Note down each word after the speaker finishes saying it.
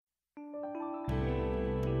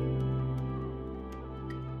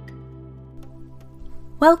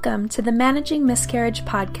Welcome to the Managing Miscarriage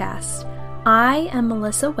podcast. I am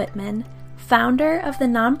Melissa Whitman, founder of the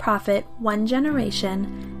nonprofit One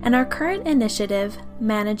Generation and our current initiative,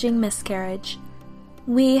 Managing Miscarriage.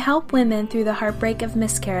 We help women through the heartbreak of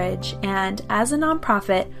miscarriage, and as a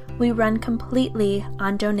nonprofit, we run completely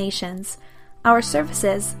on donations. Our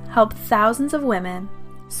services help thousands of women,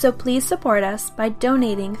 so please support us by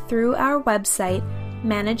donating through our website,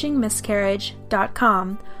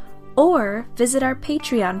 managingmiscarriage.com, or visit our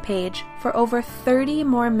Patreon page for over 30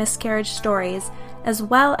 more miscarriage stories, as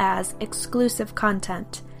well as exclusive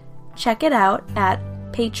content. Check it out at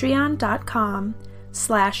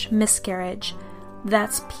patreon.com/miscarriage.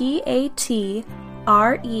 That's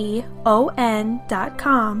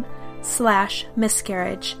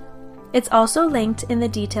patreon.com/miscarriage. It's also linked in the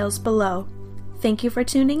details below. Thank you for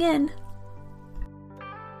tuning in.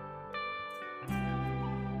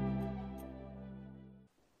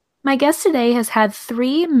 My guest today has had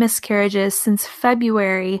 3 miscarriages since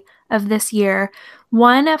February of this year,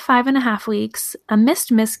 one at 5.5 weeks, a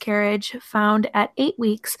missed miscarriage found at 8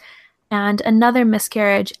 weeks, and another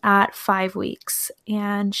miscarriage at 5 weeks.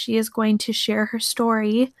 And she is going to share her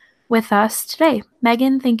story with us today.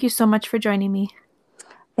 Megan, thank you so much for joining me.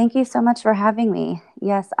 Thank you so much for having me.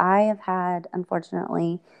 Yes, I have had,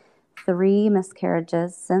 unfortunately, 3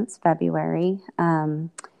 miscarriages since February.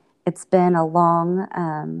 It's been a long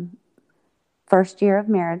first year of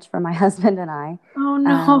marriage for my husband and I. Oh,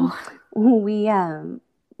 no. When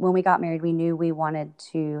we got married, we knew we wanted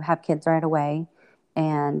to have kids right away.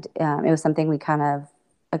 And it was something we kind of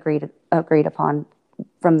agreed upon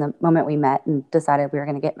from the moment we met and decided we were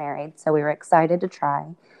going to get married. So we were excited to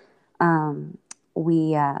try.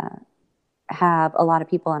 We have a lot of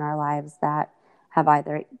people in our lives that have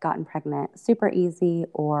either gotten pregnant super easy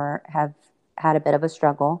or have had a bit of a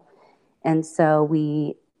struggle. And so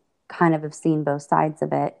we kind of have seen both sides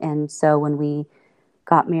of it. And so when we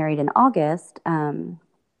got married in August,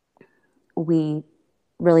 we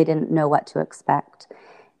really didn't know what to expect.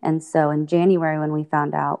 And so in January, when we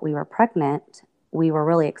found out we were pregnant, we were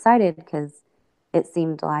really excited because it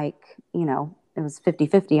seemed like, it was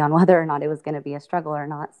 50-50 on whether or not it was going to be a struggle or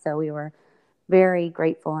not. So we were very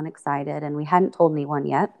grateful and excited, and we hadn't told anyone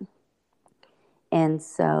yet. And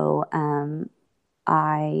so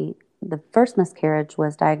the first miscarriage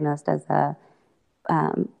was diagnosed as I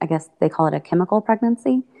guess they call it a chemical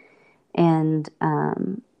pregnancy. And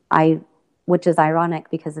which is ironic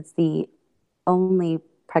because it's the only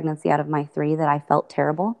pregnancy out of my 3 that I felt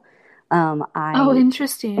terrible.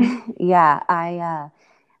 Interesting. Yeah,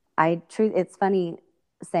 it's funny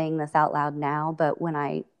saying this out loud now, but when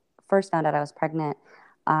I first found out I was pregnant,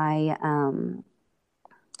 I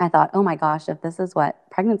thought, oh my gosh, if this is what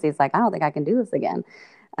pregnancy is like, I don't think I can do this again.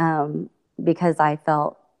 Because I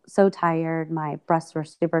felt so tired. My breasts were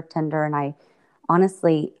super tender, and I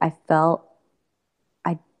felt,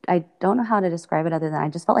 I don't know how to describe it other than I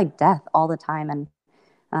just felt like death all the time. And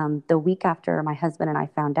the week after my husband and I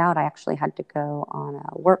found out, I actually had to go on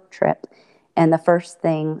a work trip. And the first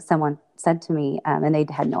thing someone said to me, and they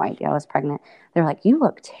had no idea I was pregnant, they're like, "You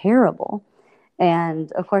look terrible."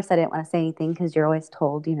 And of course I didn't want to say anything because you're always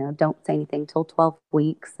told, don't say anything till 12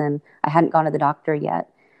 weeks. And I hadn't gone to the doctor yet,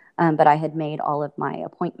 but I had made all of my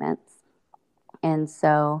appointments. And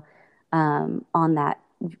so on that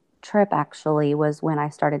trip actually was when I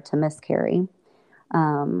started to miscarry.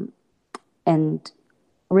 And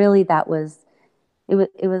really it was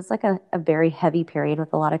like a very heavy period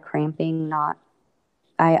with a lot of cramping.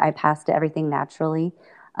 I passed everything naturally.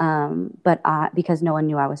 But because no one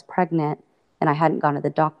knew I was pregnant and I hadn't gone to the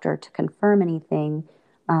doctor to confirm anything,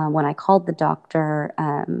 when I called the doctor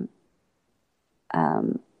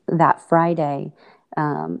that Friday,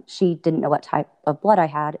 she didn't know what type of blood I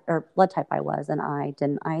had or blood type I was, and I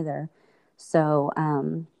didn't either. So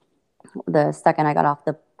the second I got off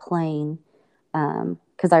the plane,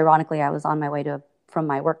 because ironically I was on my way from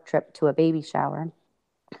my work trip to a baby shower,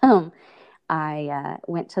 I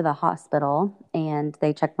went to the hospital and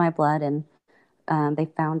they checked my blood, and they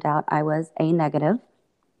found out I was A negative.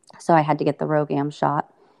 So I had to get the RhoGAM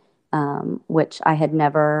shot, which I had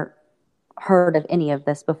never heard of any of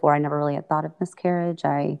this before. I never really had thought of miscarriage.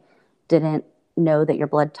 I didn't know that your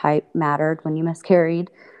blood type mattered when you miscarried,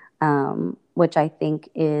 which I think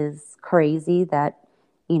is crazy that,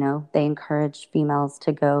 they encourage females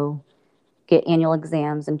to go get annual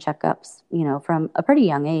exams and checkups, from a pretty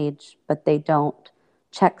young age, but they don't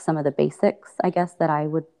check some of the basics, I guess, that I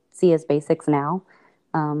would see as basics now.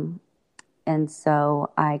 And so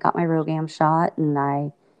I got my RhoGAM shot, and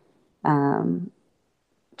I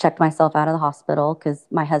checked myself out of the hospital because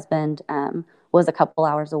my husband was a couple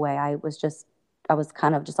hours away. I was just I was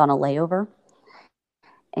kind of just on a layover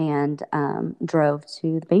and drove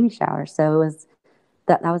to the baby shower. So it was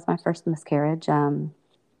that was my first miscarriage.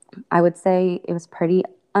 I would say it was pretty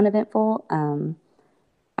uneventful.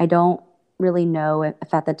 I don't really know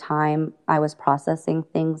if at the time I was processing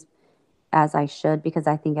things as I should, because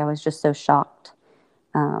I think I was just so shocked,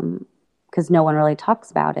 because no one really talks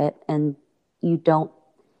about it, and you don't.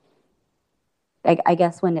 I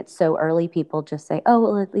guess when it's so early, people just say, "Oh,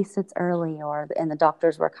 well, at least it's early," and the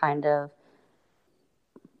doctors were kind of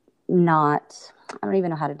not. I don't even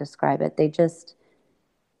know how to describe it.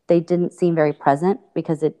 They didn't seem very present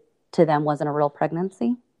because it to them wasn't a real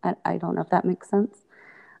pregnancy. I don't know if that makes sense.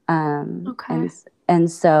 Um, Okay. and and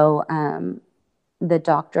so the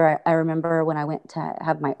doctor, I remember when I went to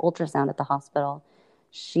have my ultrasound at the hospital,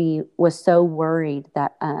 she was so worried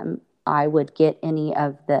that I would get any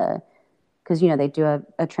of the, because they do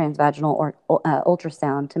a transvaginal or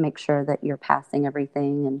ultrasound to make sure that you're passing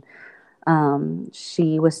everything, and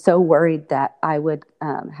she was so worried that I would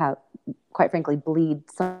have, quite frankly, bleed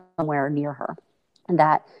somewhere near her, and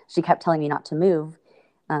that she kept telling me not to move.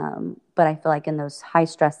 But I feel like in those high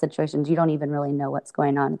stress situations, you don't even really know what's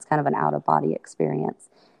going on. It's kind of an out of body experience.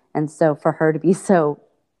 And so for her to be so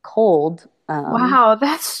cold, Wow,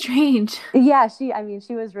 that's strange. yeah, I mean,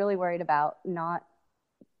 she was really worried about not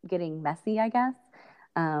getting messy, I guess,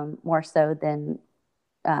 more so than,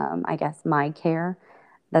 I guess, my care.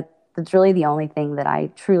 That's really the only thing that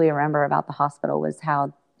I truly remember about the hospital, was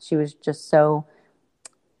how she was just so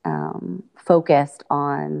focused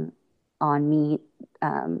on me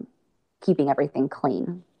keeping everything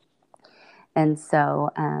clean. And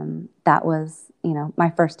so that was,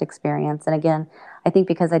 my first experience. And again, I think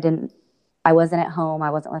because I wasn't at home, I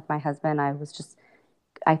wasn't with my husband. I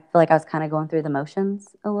feel like I was kind of going through the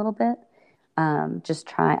motions a little bit. Just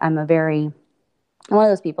trying. I'm one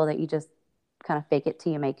of those people that you just kind of fake it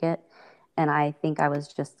till you make it. And I think I was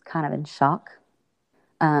just kind of in shock.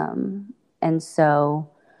 And so,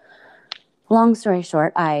 long story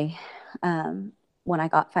short, when I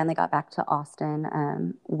finally got back to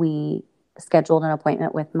Austin, we scheduled an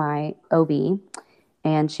appointment with my OB,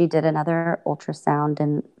 and she did another ultrasound,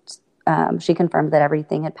 and she confirmed that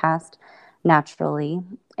everything had passed naturally.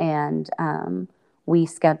 And we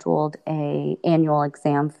scheduled a annual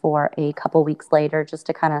exam for a couple weeks later, just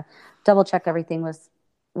to kind of double check everything was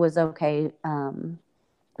okay.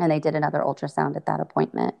 And they did another ultrasound at that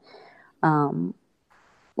appointment. Um,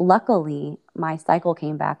 Luckily, my cycle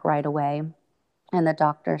came back right away, and the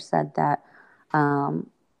doctor said that um,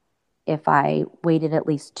 if I waited at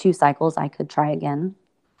least 2 cycles, I could try again.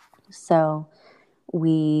 So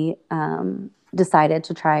we decided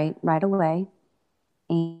to try right away,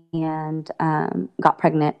 and got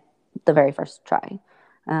pregnant the very first try.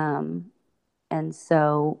 Um, and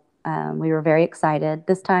so we were very excited.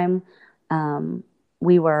 This time,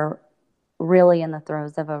 we were really in the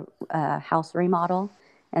throes of a house remodel.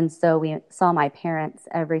 And so we saw my parents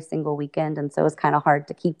every single weekend. And so it was kind of hard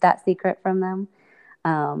to keep that secret from them.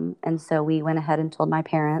 And so we went ahead and told my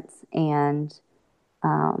parents. And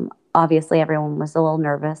obviously, everyone was a little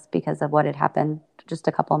nervous because of what had happened just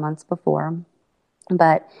a couple of months before.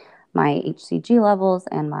 But my HCG levels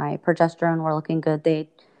and my progesterone were looking good. They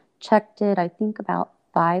checked it, I think, about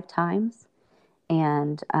 5 times,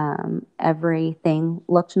 and everything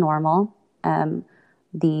looked normal.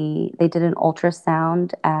 They did an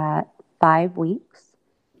ultrasound at 5 weeks,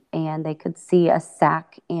 and they could see a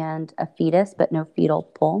sac and a fetus, but no fetal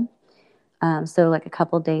pull. So, like a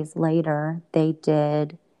couple days later, they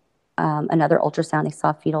did another ultrasound. They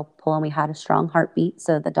saw fetal pull, and we had a strong heartbeat.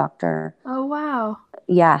 So the doctor, Oh, wow.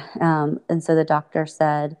 yeah, and so the doctor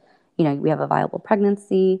said, we have a viable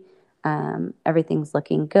pregnancy. Everything's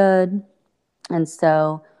looking good. And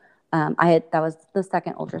so that was the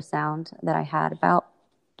second ultrasound that I had, about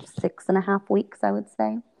 6.5 weeks, I would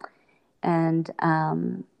say. And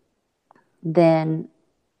then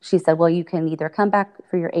she said, well, you can either come back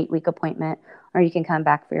for your 8-week appointment, or you can come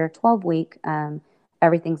back for your 12-week.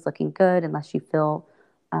 Everything's looking good unless you feel,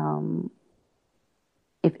 unless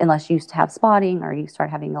you used to have spotting or you start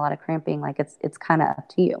having a lot of cramping, like it's kind of up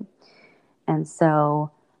to you. And so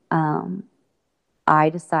I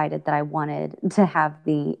decided that I wanted to have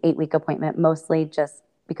the 8-week appointment, mostly just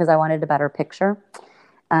because I wanted a better picture.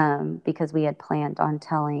 Because we had planned on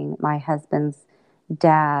telling my husband's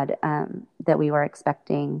dad that we were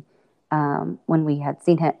expecting, when we had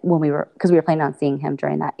seen him, because we were planning on seeing him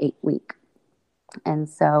during that 8 week. And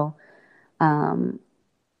so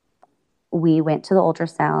we went to the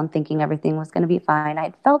ultrasound thinking everything was going to be fine. I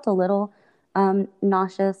had felt a little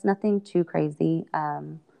nauseous, nothing too crazy.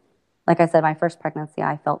 like I said, my first pregnancy,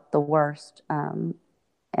 I felt the worst.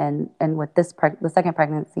 And with the second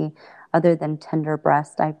pregnancy, other than tender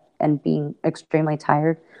breast, and being extremely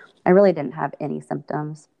tired, I really didn't have any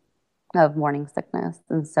symptoms of morning sickness.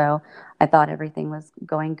 And so I thought everything was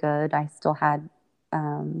going good. I still had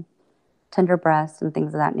um, tender breasts and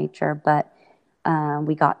things of that nature. But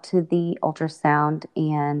we got to the ultrasound,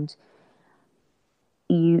 and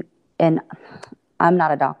you and I'm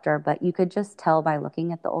not a doctor, but you could just tell by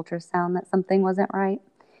looking at the ultrasound that something wasn't right.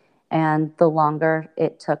 And the longer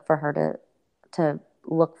it took for her to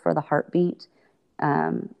look for the heartbeat,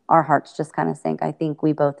 our hearts just kind of sank. I think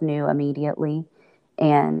we both knew immediately.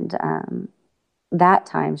 And that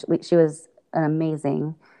time, she was an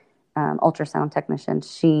amazing ultrasound technician.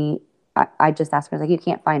 I just asked her, like, you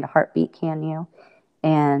can't find a heartbeat, can you?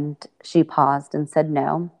 And she paused and said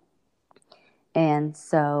no. And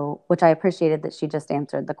so, which I appreciated that she just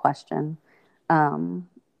answered the question,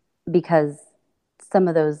 because some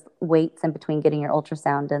of those waits in between getting your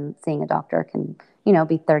ultrasound and seeing a doctor can,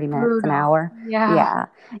 be 30 minutes, an Brutal. hour. Yeah.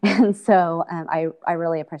 Yeah. And so I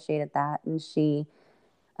really appreciated that. And she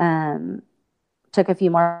um, took a few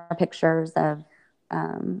more pictures of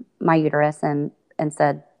my uterus, and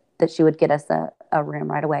said that she would get us a room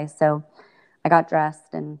right away. So I got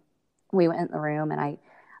dressed and we went in the room, and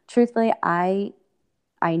truthfully, I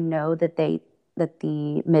know that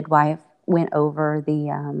the midwife went over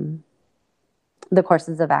the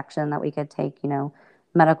courses of action that we could take,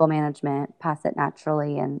 medical management, pass it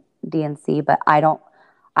naturally, and DNC. But I don't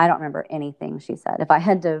remember anything she said. If I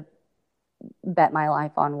had to bet my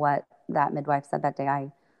life on what that midwife said that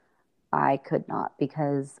day, I could not,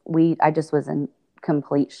 because I just was in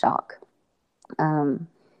complete shock. Um,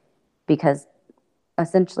 because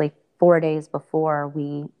essentially 4 days before,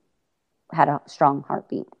 we had a strong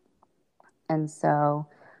heartbeat. And so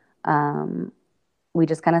um, we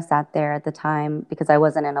just kind of sat there at the time, because I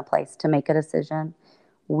wasn't in a place to make a decision.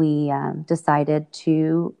 We decided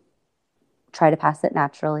to try to pass it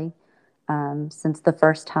naturally. Since the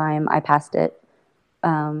first time I passed it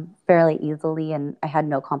fairly easily and I had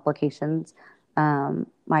no complications,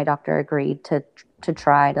 my doctor agreed to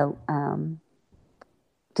try to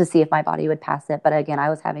see if my body would pass it. But again, I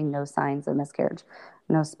was having no signs of miscarriage,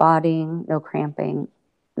 no spotting, no cramping,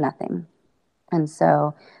 nothing. And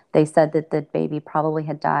so they said that the baby probably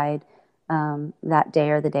had died that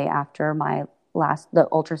day or the day after the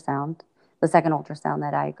ultrasound, the second ultrasound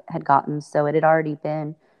that I had gotten. So it had already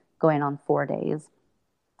been going on 4 days.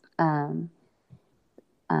 Um,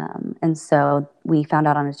 and so we found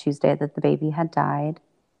out on a Tuesday that the baby had died.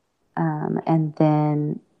 And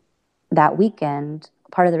then that weekend,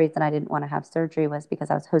 part of the reason I didn't want to have surgery was because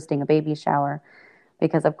I was hosting a baby shower,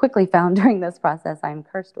 because I've quickly found during this process I'm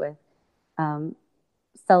cursed with um,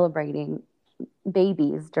 celebrating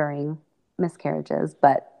babies during miscarriages,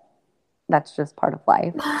 but that's just part of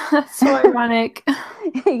life. That's so ironic.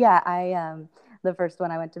 Yeah, the first one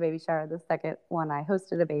I went to baby shower, the second one I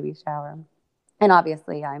hosted a baby shower. And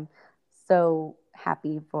obviously I'm so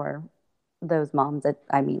happy for those moms.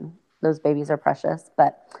 I mean, those babies are precious,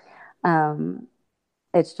 but um,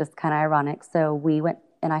 it's just kind of ironic. So we went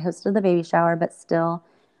and I hosted the baby shower, but still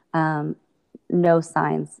um, no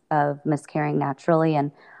signs of miscarrying naturally.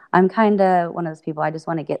 And I'm kind of one of those people, I just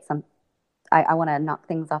want to get I want to knock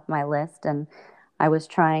things off my list. And I was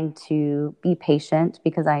trying to be patient,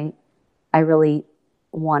 because I really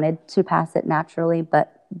wanted to pass it naturally.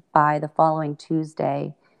 But by the following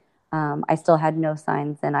Tuesday, I still had no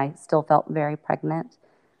signs and I still felt very pregnant.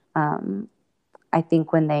 Um, I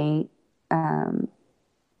think when they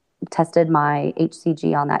tested my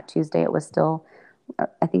HCG on that Tuesday, it was still,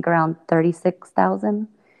 I think, around 36,000.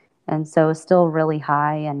 And so it's still really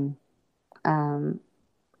high, and um,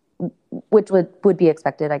 which would be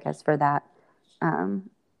expected, I guess, for that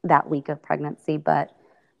week of pregnancy. But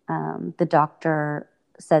the doctor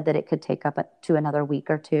said that it could take up to another week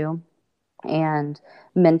or two. And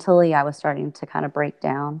mentally, I was starting to kind of break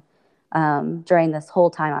down. During this whole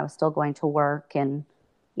time, I was still going to work and,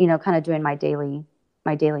 kind of doing my daily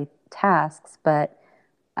tasks, but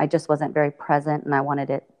I just wasn't very present, and I wanted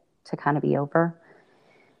it to kind of be over.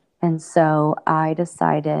 And so I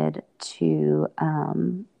decided to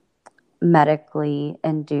medically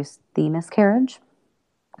induce the miscarriage,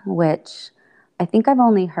 which I think I've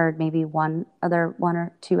only heard maybe one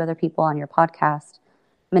or two other people on your podcast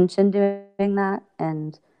mention doing that.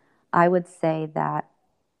 And I would say that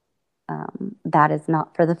that is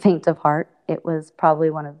not for the faint of heart. It was probably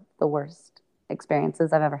one of the worst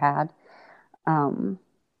experiences I've ever had. Um,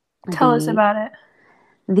 Tell us the about it.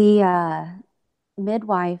 the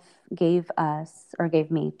midwife gave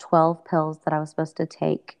me 12 pills that I was supposed to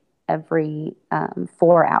take every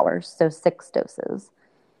 4 hours, so 6 doses.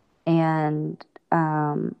 And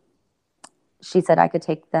she said I could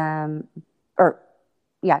take them, or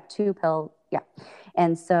yeah, 2 pills, yeah.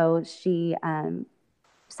 And so she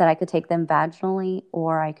said I could take them vaginally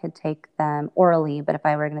or I could take them orally. But if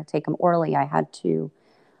I were going to take them orally, I had to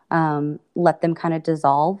let them kind of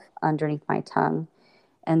dissolve underneath my tongue.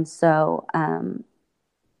 And so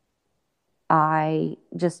I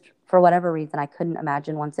just, for whatever reason, I couldn't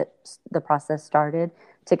imagine once the process started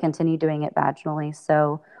to continue doing it vaginally.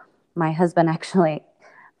 So my husband actually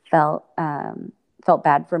felt felt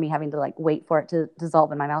bad for me having to like wait for it to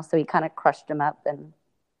dissolve in my mouth. So he kind of crushed them up. And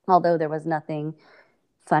although there was nothing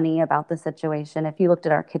funny about the situation, if you looked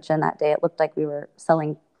at our kitchen that day, it looked like we were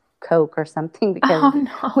selling Coke or something because Oh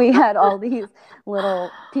no. we had all these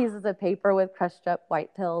little pieces of paper with crushed up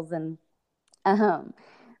white pills. And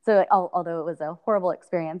so although it was a horrible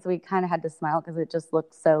experience, we kind of had to smile because it just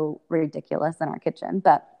looked so ridiculous in our kitchen.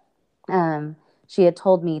 But she had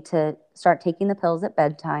told me to start taking the pills at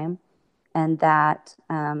bedtime, and that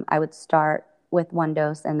I would start with 1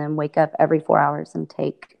 dose and then wake up every 4 hours and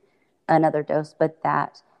take another dose, but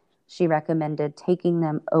that she recommended taking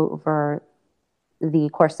them over the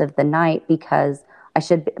course of the night because I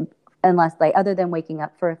should, unless like other than waking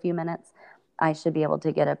up for a few minutes, I should be able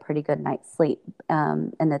to get a pretty good night's sleep,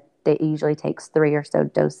 and that it usually takes 3 or so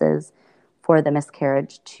doses for the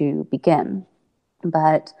miscarriage to begin.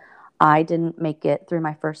 But I didn't make it through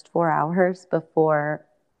my first 4 hours before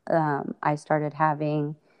I started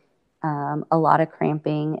having a lot of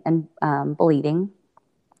cramping and bleeding.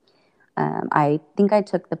 I think I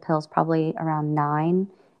took the pills probably around 9,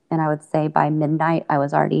 and I would say by midnight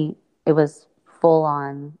it was full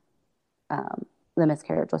on, the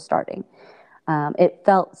miscarriage was starting. It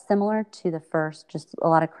felt similar to the first, just a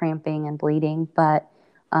lot of cramping and bleeding, but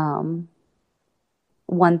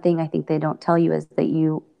one thing I think they don't tell you is that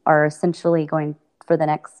you are essentially going for the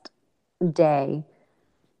next day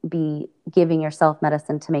be giving yourself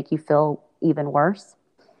medicine to make you feel even worse.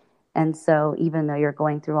 And so even though you're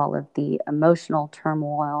going through all of the emotional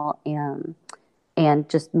turmoil and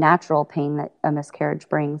just natural pain that a miscarriage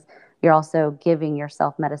brings, you're also giving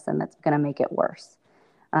yourself medicine that's going to make it worse.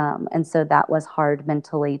 And so that was hard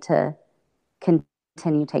mentally to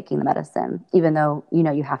continue taking the medicine, even though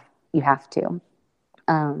you have to.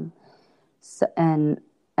 So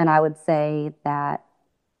and I would say that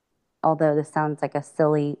although this sounds like a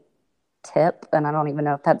silly tip, and I don't even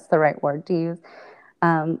know if that's the right word to use,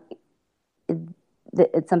 um,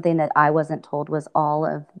 it's something that I wasn't told was all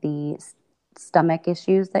of the stomach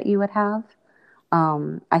issues that you would have.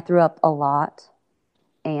 I threw up a lot,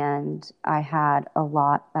 and I had a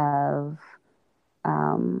lot of,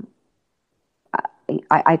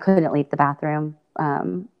 I couldn't leave the bathroom.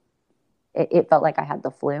 It felt like I had the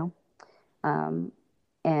flu. Um,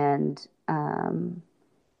 and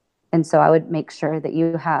and so I would make sure that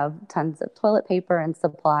you have tons of toilet paper and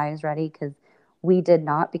supplies ready, because we did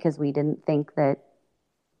not, because we didn't think that,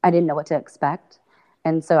 I didn't know what to expect.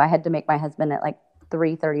 And so I had to make my husband at like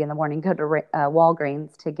 3:30 in the morning go to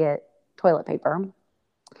Walgreens to get toilet paper.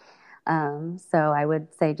 So I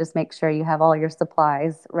would say just make sure you have all your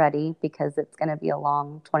supplies ready, because it's going to be a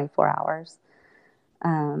long 24 hours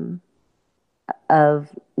um, of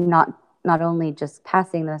not only just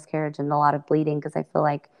passing the miscarriage and a lot of bleeding, because I feel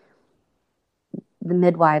like the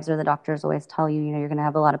midwives or the doctors always tell you, you're going to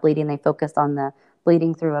have a lot of bleeding. They focus on the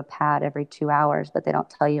bleeding through a pad every 2 hours, but they don't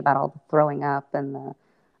tell you about all the throwing up and the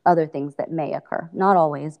other things that may occur. Not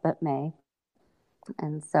always, but may.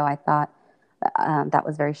 And so I thought that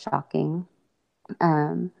was very shocking.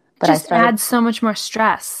 But I Just started, adds so much more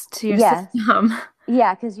stress to your yes, system.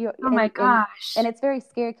 yeah, because you Oh my gosh. and it's very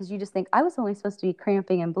scary because you just think I was only supposed to be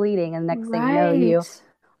cramping and bleeding, and the next thing you know, you Right.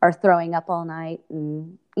 are throwing up all night,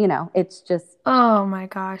 and it's just, Oh my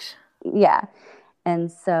gosh. yeah.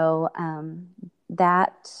 And so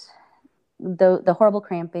that the horrible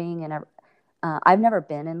cramping, and I've never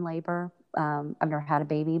been in labor. I've never had a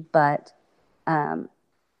baby, but um,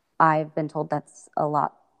 I've been told that's a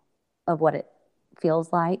lot of what it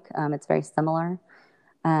feels like. It's very similar.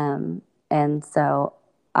 Um, and so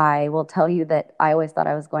I will tell you that I always thought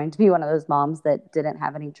I was going to be one of those moms that didn't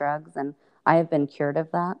have any drugs, and I have been cured of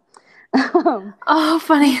that. Oh,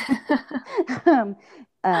 funny. um,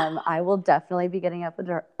 I will definitely be getting an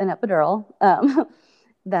epidural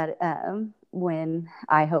that when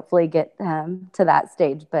I hopefully get to that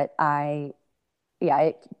stage. But yeah,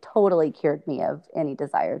 it totally cured me of any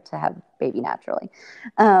desire to have a baby naturally.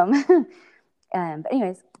 Um, but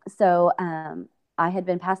anyways, so I had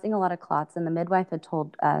been passing a lot of clots, and the midwife had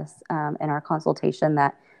told us in our consultation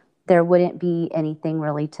that there wouldn't be anything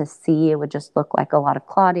really to see. It would just look like a lot of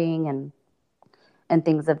clotting and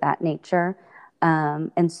things of that nature.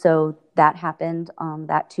 And so that happened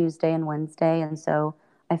that Tuesday and Wednesday. And so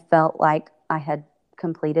I felt like I had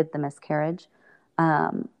completed the miscarriage.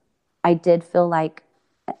 I did feel like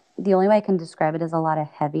the only way I can describe it is a lot of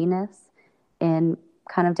heaviness in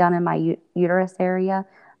kind of down in my uterus area,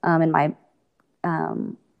 in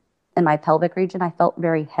um, my pelvic region. I felt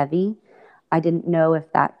very heavy. I didn't know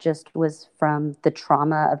if that just was from the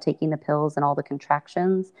trauma of taking the pills and all the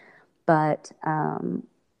contractions, but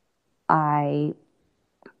I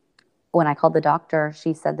when I called the doctor,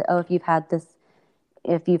 she said that, oh, if you've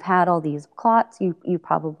had all these clots, you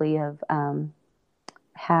probably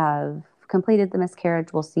have completed the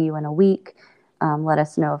miscarriage. We'll see you in a week. Let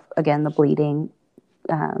us know if, again, the bleeding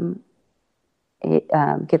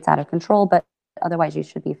gets out of control, but otherwise you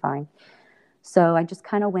should be fine. So I just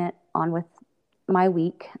kind of went on with my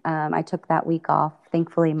week. I took that week off.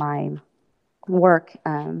 Thankfully, my work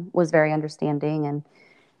was very understanding,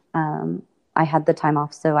 and I had the time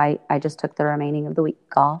off, so I just took the remaining of the week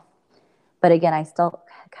off. But again, I still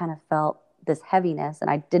kind of felt this heaviness, and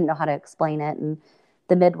I didn't know how to explain it. And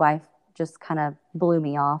the midwife just kind of blew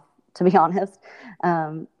me off, to be honest.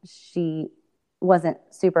 She wasn't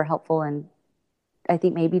super helpful, and I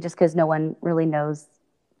think maybe just because no one really knows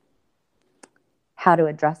how to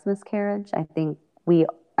address miscarriage. I think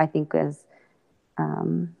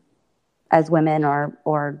as women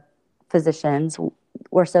or physicians,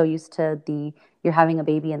 we're so used to you're having a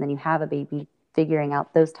baby and then you have a baby, figuring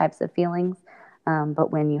out those types of feelings.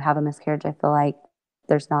 But when you have a miscarriage, I feel like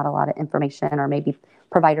there's not a lot of information, or maybe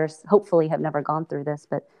providers hopefully have never gone through this,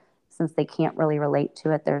 but since they can't really relate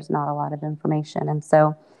to it, there's not a lot of information. And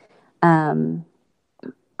so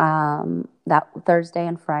that Thursday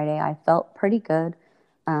and Friday, I felt pretty good.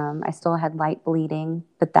 I still had light bleeding,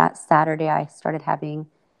 but that Saturday I started having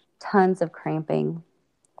tons of cramping.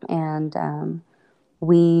 And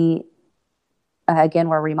we, again,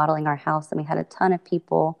 were remodeling our house, and we had a ton of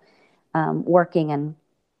people working, and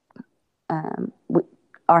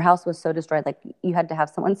our house was so destroyed, like you had to have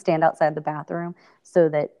someone stand outside the bathroom so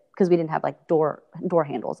that, because we didn't have like door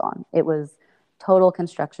handles on. It was total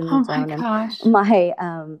construction Oh my zone. gosh.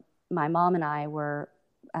 And my mom and I were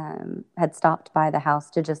had stopped by the house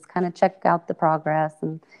to just kind of check out the progress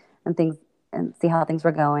and things, and see how things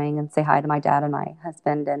were going, and say hi to my dad and my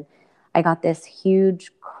husband. And I got this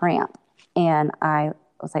huge cramp, and I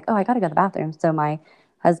was like, oh, I got to go to the bathroom. So my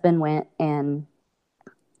husband went and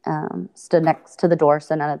stood next to the door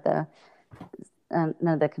so none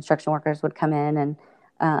of the construction workers would come in. And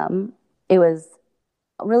it was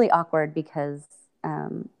really awkward because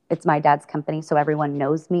it's my dad's company, so everyone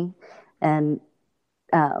knows me. And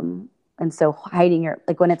so hiding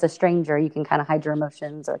like when it's a stranger, you can kind of hide your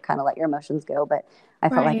emotions or kind of let your emotions go. But I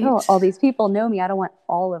felt like, oh, all these people know me. I don't want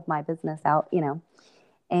all of my business out,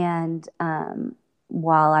 And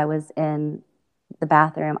while I was in the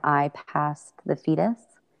bathroom, I passed the fetus.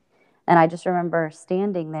 And I just remember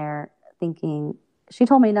standing there thinking, she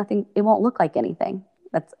told me nothing, it won't look like anything.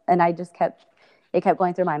 And it kept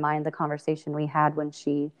going through my mind, the conversation we had when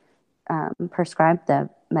she prescribed the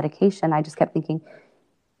medication. I just kept thinking,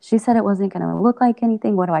 she said it wasn't going to look like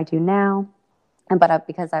anything. What do I do now? But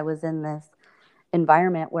because I was in this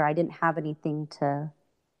environment where I didn't have anything to,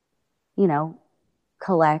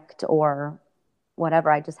 collect or whatever,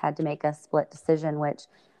 I just had to make a split decision, which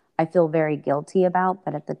I feel very guilty about,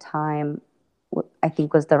 but at the time, I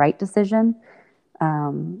think was the right decision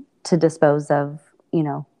to dispose of,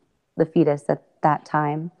 the fetus at that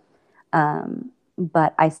time.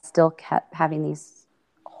 But I still kept having these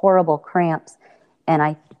horrible cramps, and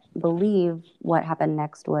I believe what happened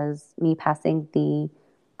next was me passing the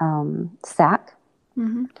sac,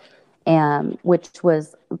 and which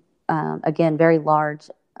was again very large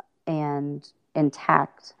and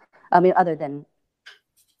intact. I mean, other than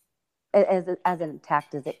as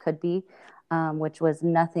intact as it could be, which was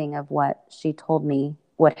nothing of what she told me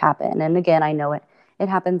would happen. And again, I know it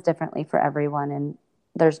happens differently for everyone, and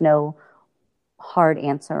there's no hard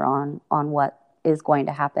answer on what is going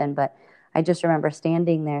to happen. But I just remember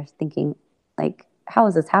standing there thinking, like, how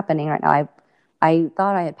is this happening right now? I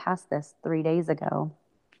thought I had passed this 3 days ago,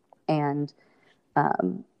 and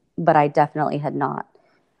but I definitely had not.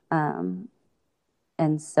 And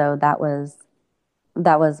so that was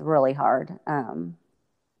really hard.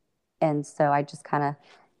 And so I just kind of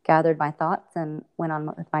gathered my thoughts and went on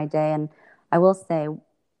with my day. And I will say,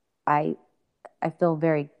 I feel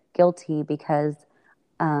very guilty because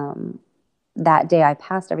that day I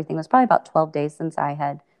passed everything. It was probably about 12 days since I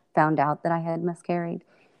had found out that I had miscarried.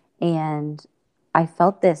 And I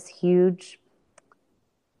felt this huge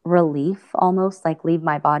relief, almost like leave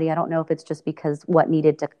my body. I don't know if it's just because what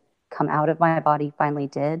needed to come out of my body finally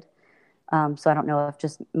did. So I don't know if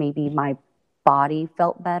just maybe my body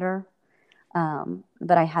felt better.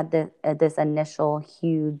 But I had this initial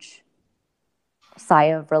huge sigh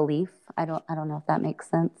of relief. I don't know if that makes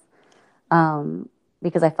sense.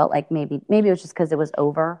 Because I felt like maybe it was just because it was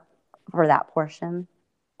over for that portion.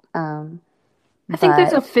 Um, I think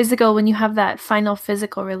there's a but physical, when you have that final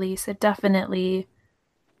physical release,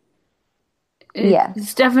 it's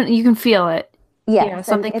yes, definitely, you can feel it. Yeah, yes, and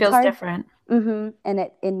something it's feels hard. different. And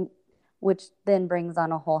it in which then brings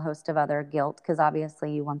on a whole host of other guilt because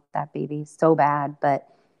obviously you want that baby so bad, but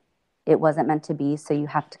it wasn't meant to be, so you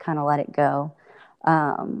have to kind of let it go.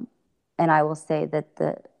 Um, and I will say that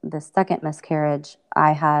the second miscarriage,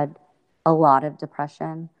 I had a lot of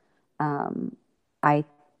depression. I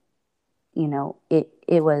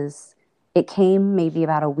it came maybe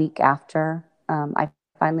about a week after I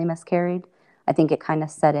finally miscarried. I think it kind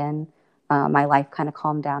of set in. My life kind of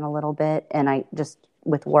calmed down a little bit, and I just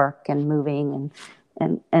with work and moving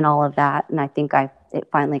and all of that, and I think it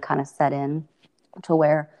finally kind of set in to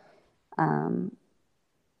where um,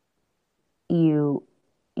 you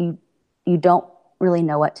you you don't really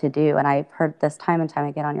know what to do. And I've heard this time and time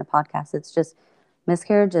again on your podcast. It's just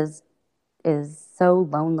miscarriage is so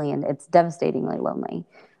lonely and it's devastatingly lonely.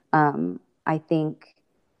 I think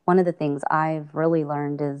one of the things I've really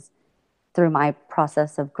learned is through my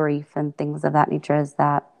process of grief and things of that nature is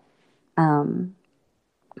that um,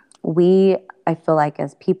 I feel like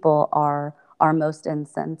as people are our most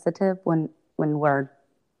insensitive when we're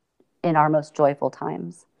in our most joyful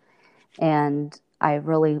times. And I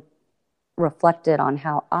really reflected on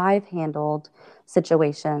how I've handled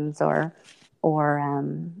situations or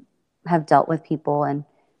have dealt with people and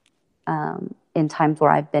in times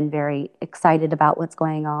where I've been very excited about what's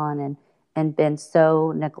going on and been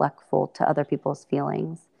so neglectful to other people's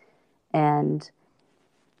feelings. And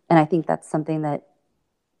and I think that's something that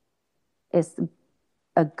is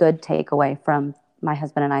a good takeaway from my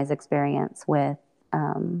husband and I's experience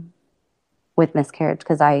um, with miscarriage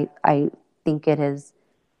because I think it has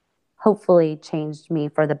hopefully changed me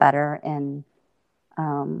for the better and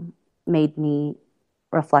made me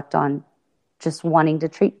reflect on just wanting to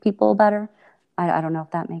treat people better. I don't know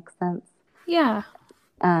if that makes sense. Yeah.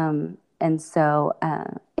 And so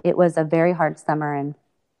it was a very hard summer,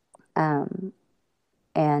 um,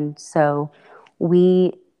 and so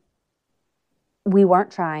we we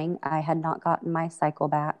weren't trying. I had not gotten my cycle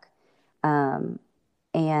back, um,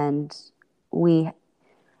 and we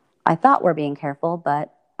I thought we're being careful,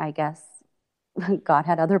 but I guess God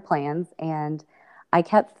had other plans, and I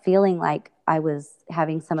kept feeling like I was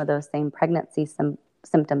having some of those same pregnancy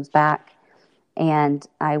symptoms back. And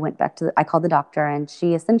I went back I called the doctor, and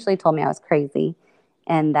she essentially told me I was crazy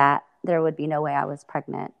and that there would be no way I was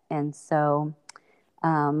pregnant. And so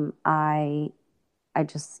um, I, I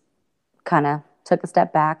just kind of took a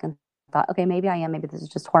step back and thought, okay, maybe I am. Maybe this is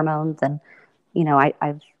just hormones. And, you know, I,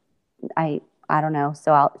 I don't know.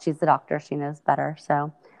 So she's the doctor. She knows better.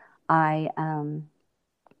 So I, um,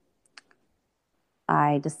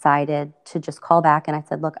 I decided to just call back and I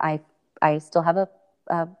said, look, I still have a,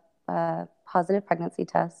 a positive pregnancy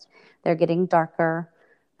test. They're getting darker.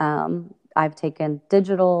 I've taken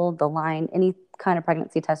digital, the line, any kind of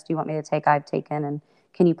pregnancy test you want me to take, I've taken. And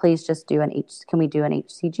can you please just can we do an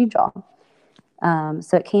HCG draw?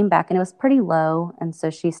 So it came back and it was pretty low. And so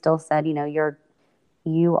she still said, you know,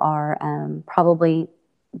 you are probably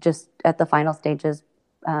just at the final stages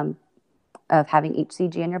um, of having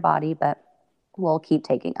HCG in your body, but we'll keep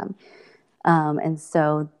taking them. And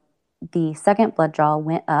so the second blood draw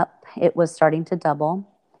went up. It was starting to double.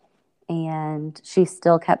 And she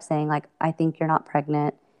still kept saying, like, I think you're not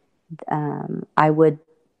pregnant. I would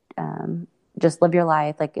just live your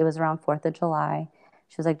life. Like, it was around 4th of July.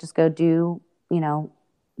 She was like, just go do, you know,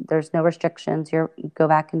 there's no restrictions. You go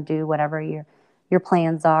back and do whatever your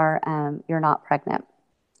plans are. You're not pregnant,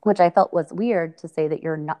 which I felt was weird to say that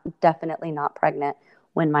you're not definitely not pregnant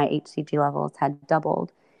when my HCG levels had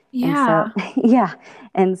doubled. And so, Yeah. yeah.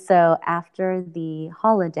 And so after the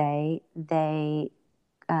holiday, they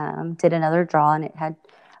did another draw and it had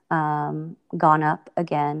gone up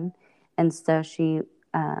again. And so she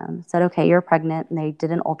said, okay, you're pregnant. And they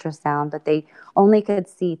did an ultrasound, but they only could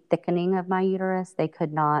see thickening of my uterus. They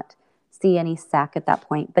could not see any sac at that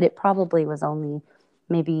point, but it probably was only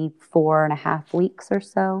maybe 4.5 weeks or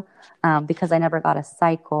so. Because I never got a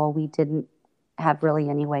cycle, we didn't have really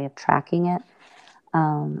any way of tracking it.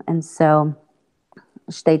 And so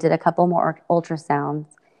they did a couple more ultrasounds,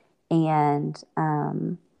 and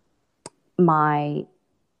my,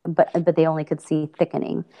 but they only could see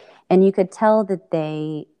thickening. And you could tell that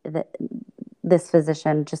this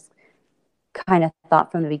physician just kind of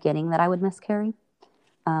thought from the beginning that I would miscarry.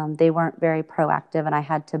 They weren't very proactive, and I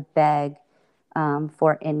had to beg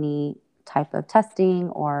for any type of testing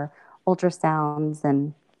or ultrasounds.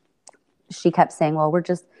 And she kept saying, well,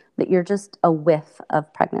 you're just a whiff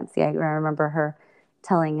of pregnancy. I remember her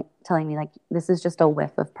telling me, like, this is just a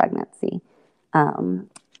whiff of pregnancy,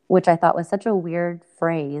 which I thought was such a weird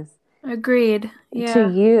phrase. Agreed. To Yeah.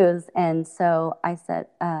 use. And so I said,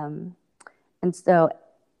 and so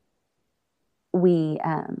we,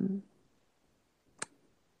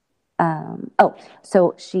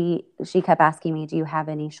 so she kept asking me, do you have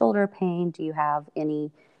any shoulder pain? Do you have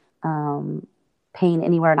any pain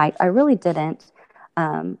anywhere? And I really didn't.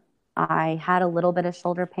 I had a little bit of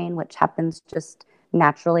shoulder pain, which happens just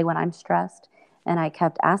naturally when I'm stressed. And I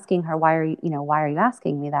kept asking her, why are you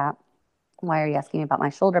asking me that? Why are you asking me about my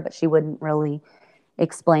shoulder? But she wouldn't really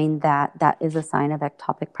explain that that is a sign of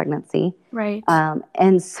ectopic pregnancy. Right.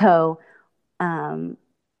 And so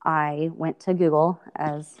I went to Google,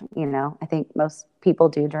 as you know, I think most people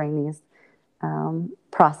do during these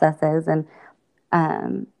processes. And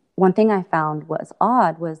one thing I found was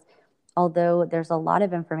odd was, although there's a lot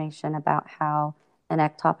of information about how an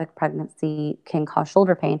ectopic pregnancy can cause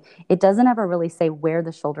shoulder pain, it doesn't ever really say where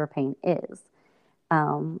the shoulder pain is.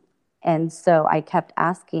 And so I kept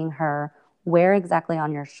asking her, where exactly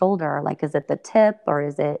on your shoulder? Like, is it the tip, or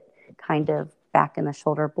is it kind of back in the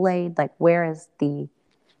shoulder blade? Like, where is the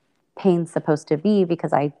pain supposed to be?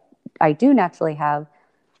 Because I do naturally have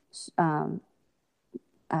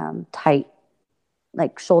tight,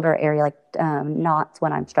 like, shoulder area, like knots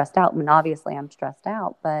when I'm stressed out. I mean, obviously I'm stressed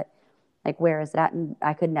out, but like, where is that? And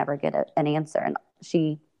I could never get an answer. And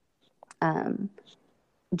she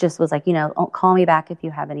just was like, call me back if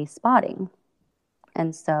you have any spotting.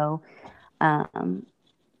 And so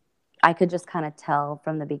I could just kind of tell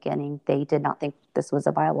from the beginning they did not think this was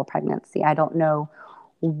a viable pregnancy. I don't know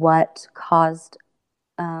what caused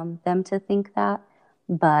them to think that,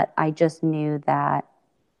 but I just knew that,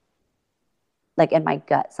 like, in my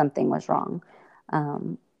gut, something was wrong.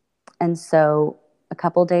 And so a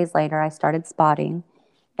couple days later, I started spotting,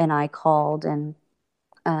 and I called, and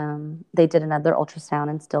they did another ultrasound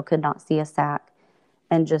and still could not see a sac.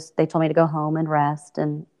 And just, they told me to go home and rest.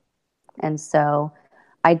 And so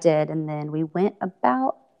I did. And then we went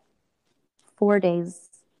about 4 days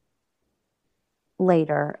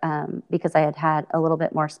later, because I had had a little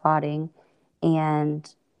bit more spotting, and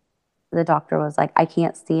the doctor was like, I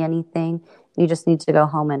can't see anything. You just need to go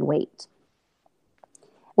home and wait.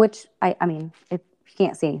 Which, I mean, if you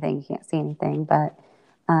can't see anything, you can't see anything. But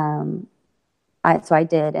so I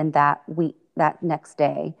did. And that next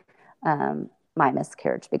day, my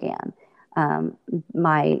miscarriage began.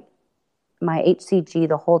 My HCG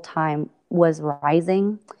the whole time was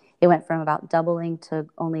rising. It went from about doubling to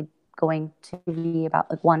only going to be about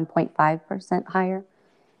like 1.5% higher,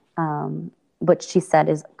 which she said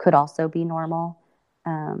could also be normal.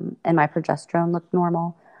 And my progesterone looked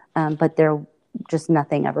normal, but there just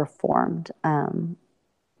nothing ever formed.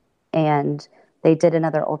 And they did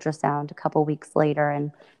another ultrasound a couple weeks later,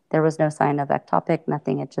 and there was no sign of ectopic,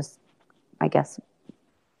 nothing. It just, I guess,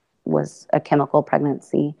 was a chemical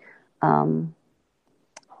pregnancy for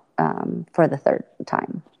the third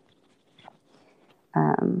time.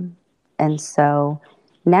 And so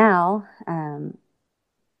now,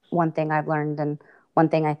 one thing I've learned, and one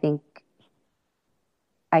thing I think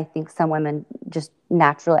some women just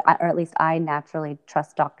naturally, or at least I naturally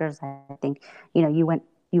trust doctors. I think,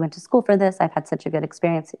 you went to school for this. I've had such a good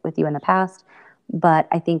experience with you in the past. But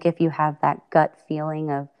I think if you have that gut feeling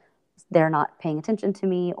of they're not paying attention to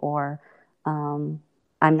me, or I'm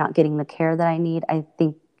not getting the care that I need, I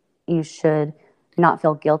think you should not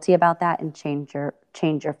feel guilty about that and change your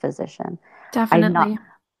physician. Definitely.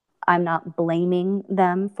 I'm not blaming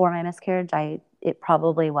them for my miscarriage. It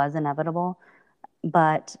probably was inevitable,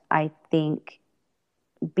 but I think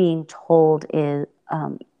being told is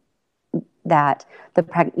that it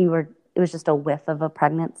was just a whiff of a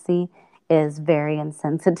pregnancy is very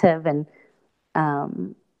insensitive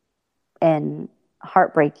and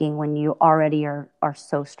heartbreaking when you already are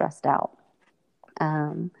so stressed out.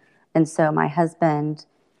 And so my husband,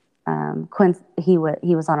 he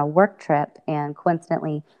was on a work trip, and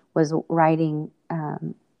coincidentally was riding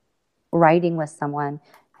with someone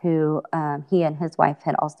who he and his wife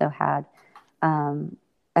had also had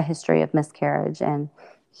a history of miscarriage, and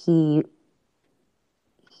he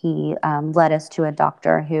led us to a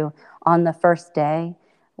doctor who, on the first day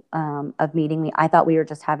of meeting me, I thought we were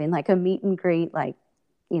just having like a meet and greet, like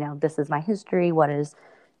this is my history. What is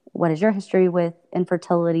your history with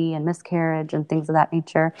infertility and miscarriage and things of that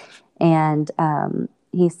nature? And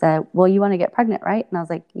he said, well, you want to get pregnant, right? And I was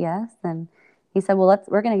like, yes. And he said, well,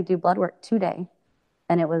 we're going to do blood work today.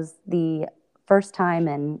 And it was the first time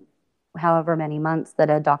in however many months that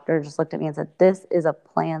a doctor just looked at me and said, this is a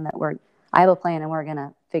plan I have a plan and we're going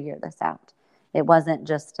to figure this out. It wasn't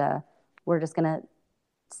just we're just going to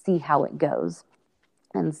see how it goes.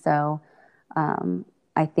 And so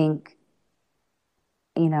I think,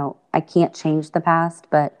 I can't change the past,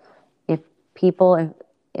 but if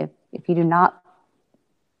you do not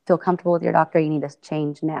feel comfortable with your doctor, you need to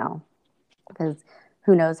change now, because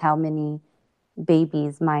who knows how many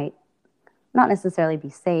babies might not necessarily be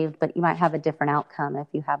saved, but you might have a different outcome if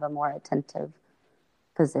you have a more attentive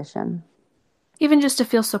physician. Even just to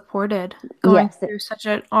feel supported going through such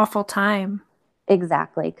an awful time.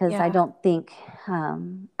 Exactly, because I don't think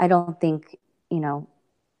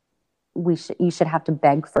you should have to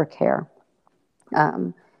beg for care,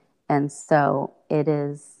 and so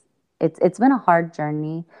it's been a hard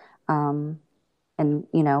journey, and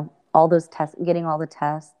all those tests, getting all the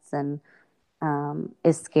tests, and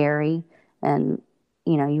is scary, and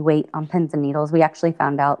you wait on pins and needles. We actually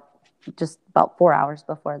found out just about 4 hours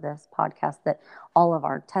before this podcast that all of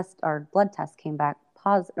our blood tests came back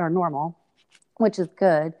positive or normal, which is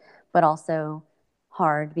good, but also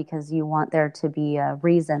hard because you want there to be a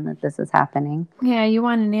reason that this is happening. Yeah, you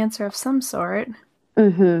want an answer of some sort.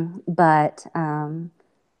 Mm-hmm. But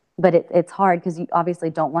it's hard because you obviously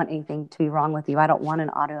don't want anything to be wrong with you. I don't want an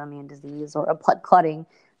autoimmune disease or a blood clotting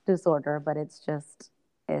disorder, but it's just,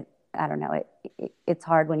 I don't know. It's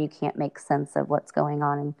hard when you can't make sense of what's going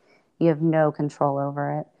on and you have no control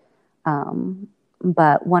over it.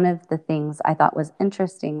 But one of the things I thought was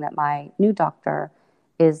interesting that my new doctor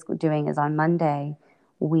is doing is on Monday,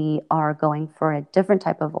 we are going for a different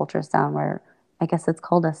type of ultrasound where I guess it's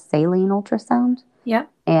called a saline ultrasound. Yeah.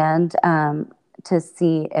 And to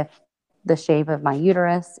see if the shape of my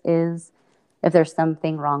uterus if there's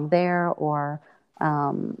something wrong there, or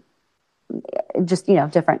just,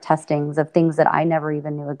 different testings of things that I never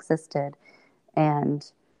even knew existed. And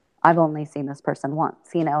I've only seen this person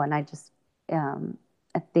once, and I just,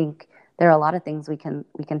 I think there are a lot of things we can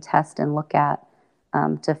test and look at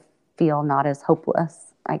to feel not as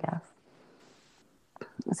hopeless, I guess.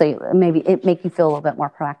 So maybe it make you feel a little bit more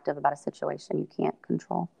proactive about a situation you can't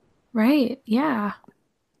control. Right. Yeah.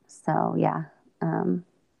 So yeah.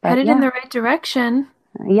 Headed in the right direction.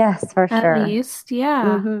 Yes, for sure. At least, yeah.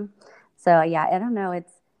 Mm-hmm. So yeah, I don't know.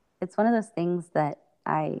 It's one of those things that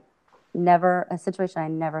a situation I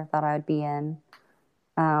never thought I would be in.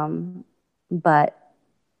 But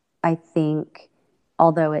I think,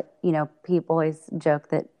 although people always joke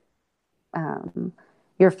that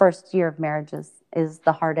your first year of marriage is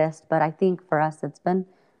the hardest, but I think for us it's been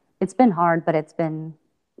hard, but it's been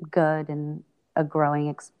good and a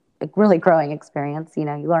really growing experience. You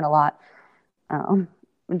learn a lot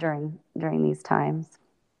during these times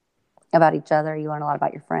about each other. You learn a lot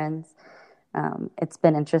about your friends. It's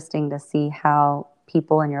been interesting to see how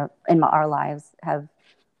people in our lives have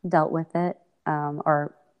dealt with it,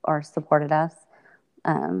 or supported us.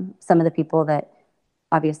 Some of the people that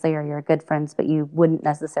obviously are your good friends, but you wouldn't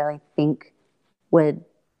necessarily think would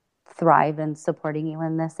thrive in supporting you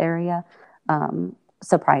in this area,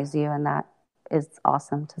 surprise you, and that is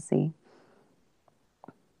awesome to see.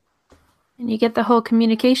 And you get the whole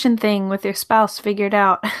communication thing with your spouse figured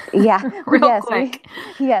out. Yeah. Real quick.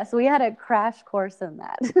 We had a crash course in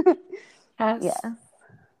that. Yes. Yes.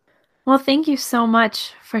 Well, thank you so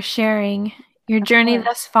much for sharing your journey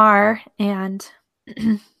thus far, and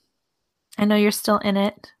I know you're still in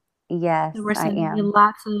it. Yes, We're I sending am. you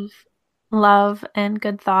lots of love and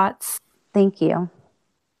good thoughts. Thank you.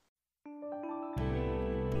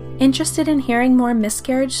 Interested in hearing more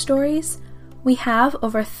miscarriage stories? We have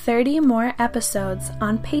over 30 more episodes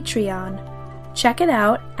on Patreon. Check it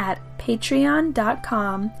out at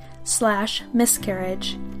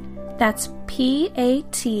patreon.com/miscarriage. That's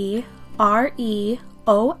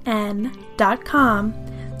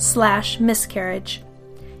patreon.com/miscarriage.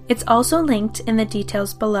 It's also linked in the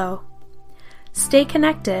details below. Stay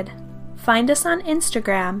connected. Find us on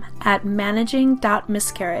Instagram at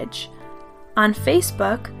managing.miscarriage, on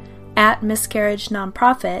Facebook at Miscarriage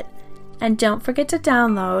Nonprofit, and don't forget to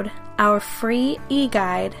download our free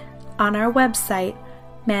e-guide on our website,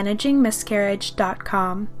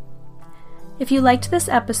 managingmiscarriage.com. If you liked this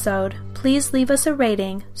episode, please leave us a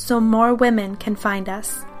rating so more women can find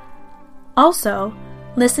us. Also,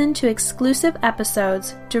 listen to exclusive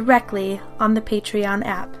episodes directly on the Patreon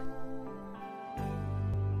app.